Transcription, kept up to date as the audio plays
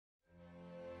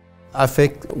I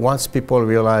think once people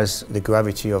realize the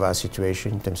gravity of our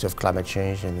situation in terms of climate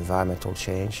change and environmental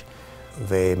change,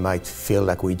 they might feel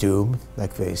like we're doomed,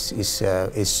 like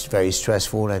it's very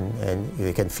stressful, and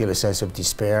they can feel a sense of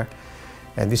despair.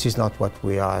 And this is not what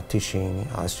we are teaching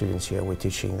our students here. We're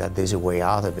teaching that there's a way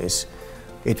out of this.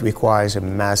 It requires a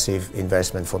massive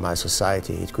investment from our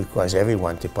society. It requires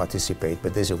everyone to participate,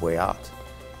 but there's a way out.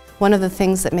 One of the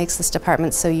things that makes this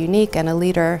department so unique and a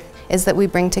leader is that we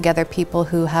bring together people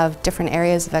who have different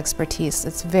areas of expertise.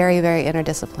 It's very, very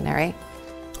interdisciplinary.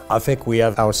 I think we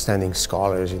have outstanding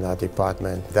scholars in our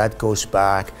department. That goes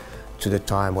back to the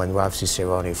time when Ralph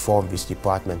Cicerone formed this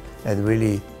department and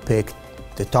really picked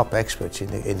the top experts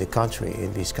in the country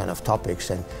in these kind of topics.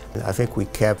 And I think we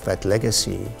kept that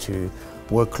legacy to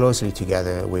work closely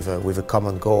together with a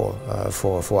common goal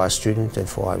for our students and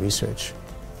for our research.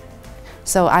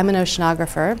 So I'm an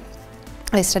oceanographer.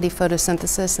 I study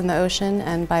photosynthesis in the ocean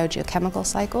and biogeochemical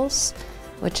cycles,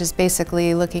 which is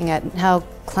basically looking at how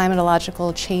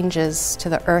climatological changes to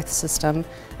the Earth system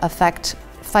affect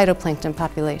phytoplankton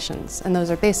populations. And those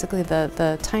are basically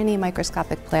the tiny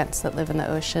microscopic plants that live in the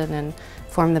ocean and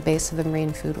form the base of the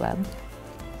marine food web.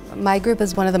 My group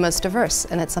is one of the most diverse,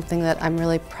 and it's something that I'm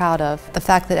really proud of. The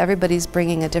fact that everybody's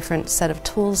bringing a different set of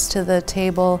tools to the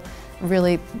table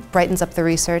really brightens up the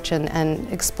research and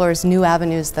explores new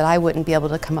avenues that I wouldn't be able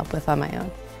to come up with on my own.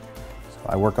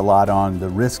 I work a lot on the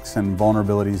risks and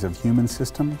vulnerabilities of human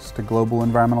systems to global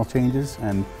environmental changes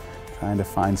and trying to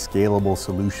find scalable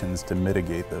solutions to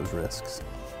mitigate those risks.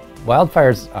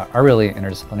 Wildfires are really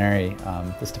interdisciplinary.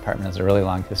 This department has a really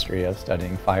long history of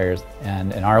studying fires,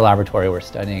 and in our laboratory we're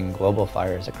studying global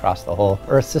fires across the whole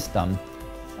Earth system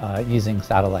using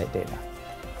satellite data.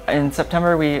 In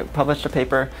September we published a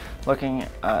paper looking,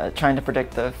 trying to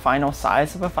predict the final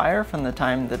size of a fire from the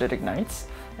time that it ignites.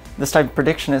 This type of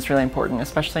prediction is really important,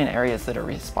 especially in areas that are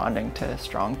responding to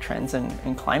strong trends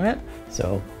in climate.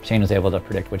 So Shane was able to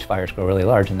predict which fires grow really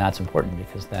large, and that's important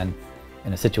because then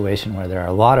in a situation where there are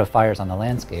a lot of fires on the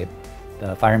landscape,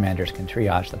 the fire managers can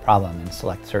triage the problem and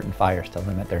select certain fires to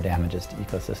limit their damages to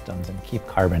ecosystems and keep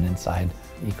carbon inside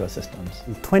ecosystems.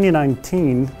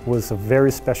 2019 was a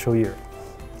very special year.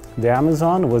 The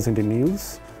Amazon was in the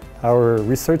news. Our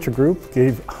research group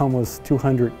gave almost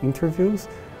 200 interviews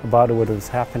about what was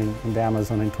happening in the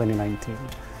Amazon in 2019.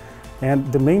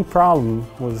 And the main problem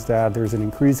was that there's an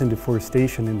increase in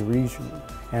deforestation in the region.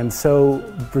 And so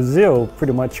Brazil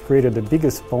pretty much created the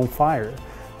biggest bonfire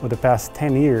for the past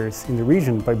 10 years in the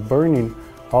region by burning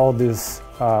all these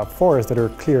forests that are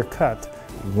clear-cut.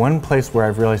 One place where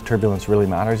I've realized turbulence really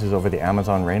matters is over the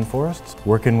Amazon rainforests.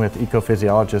 Working with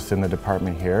ecophysiologists in the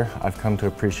department here, I've come to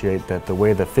appreciate that the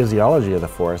way the physiology of the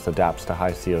forest adapts to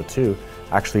high CO2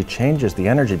 actually changes the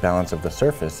energy balance of the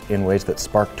surface in ways that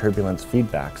spark turbulence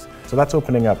feedbacks. So that's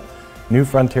opening up new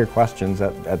frontier questions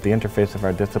at the interface of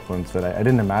our disciplines that I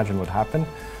didn't imagine would happen,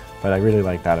 but I really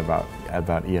like that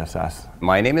about ESS.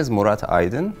 My name is Murat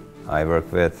Aydin. I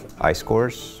work with ice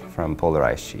cores from polar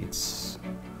ice sheets.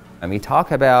 And we talk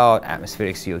about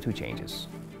atmospheric CO2 changes,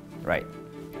 right?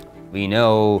 We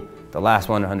know the last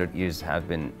 100 years have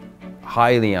been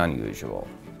highly unusual.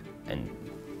 And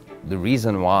the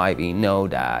reason why we know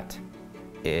that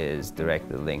is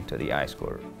directly linked to the ice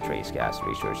core trace gas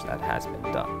research that has been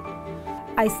done.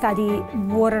 I study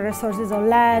water resources on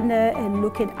land and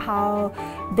look at how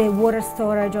the water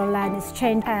storage on land is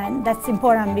changed, and that's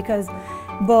important because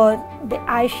both the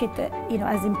ice sheet,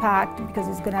 has impact because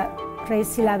it's going to raise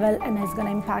sea level and it's going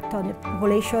to impact on the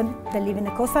population that live in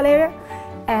the coastal area.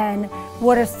 And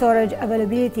water storage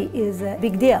availability is a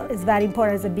big deal. It's very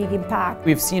important, it's a big impact.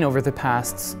 We've seen over the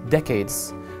past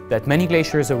decades that many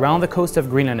glaciers around the coast of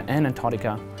Greenland and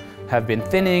Antarctica have been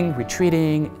thinning,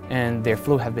 retreating, and their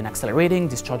flow have been accelerating,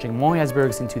 discharging more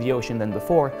icebergs into the ocean than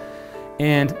before.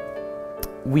 And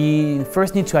we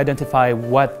first need to identify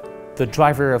what the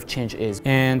driver of change is,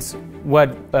 and what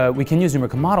we can use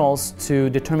numerical models to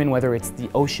determine whether it's the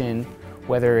ocean,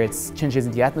 whether it's changes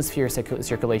in the atmosphere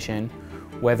circulation,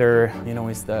 whether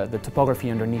it's the topography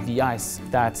underneath the ice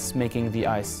that's making the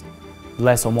ice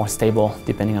less or more stable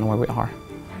depending on where we are.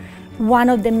 One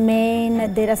of the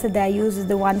main data sets that I use is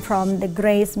the one from the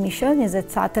GRACE mission. It's a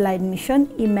satellite mission.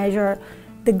 It measures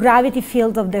the gravity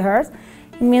field of the Earth.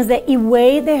 It means that it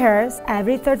weighs the Earth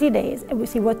every 30 days and we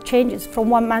see what changes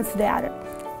from one month to the other.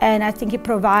 And I think it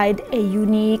provides a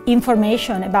unique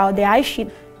information about the ice sheet,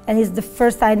 and it's the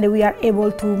first time that we are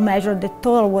able to measure the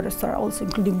total water storage, also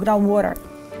including groundwater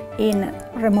in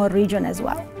remote region as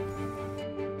well.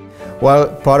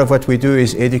 Well, part of what we do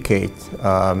is educate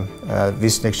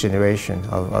this next generation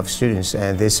of students,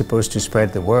 and they're supposed to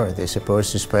spread the word, they're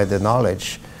supposed to spread the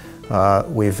knowledge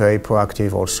We're very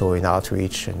proactive also in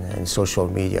outreach and social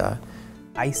media.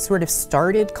 I sort of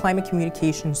started climate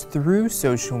communications through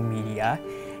social media,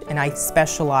 and I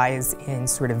specialize in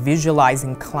sort of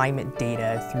visualizing climate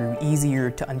data through easier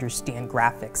to understand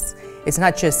graphics. It's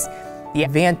not just the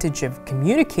advantage of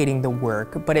communicating the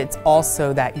work, but it's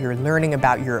also that you're learning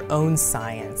about your own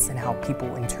science and how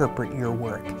people interpret your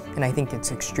work. And I think it's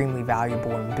extremely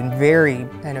valuable and been very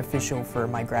beneficial for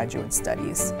my graduate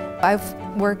studies. I've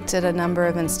worked at a number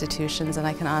of institutions, and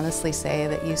I can honestly say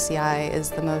that UCI is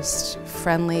the most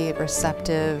friendly,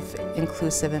 receptive,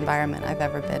 inclusive environment I've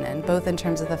ever been in, both in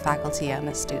terms of the faculty and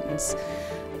the students.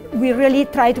 We really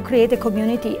try to create a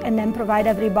community and then provide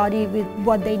everybody with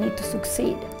what they need to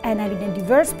succeed. And having a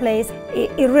diverse place,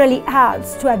 it really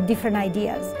helps to have different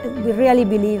ideas. We really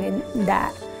believe in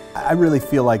that. I really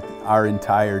feel like our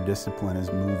entire discipline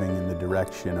is moving in the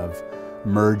direction of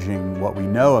merging what we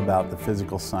know about the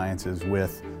physical sciences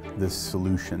with the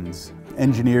solutions.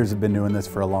 Engineers have been doing this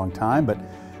for a long time, but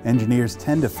engineers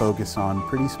tend to focus on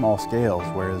pretty small scales,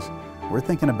 whereas we're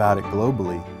thinking about it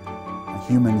globally.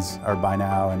 Humans are by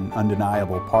now an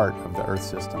undeniable part of the Earth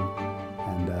system,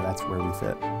 and that's where we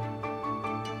fit.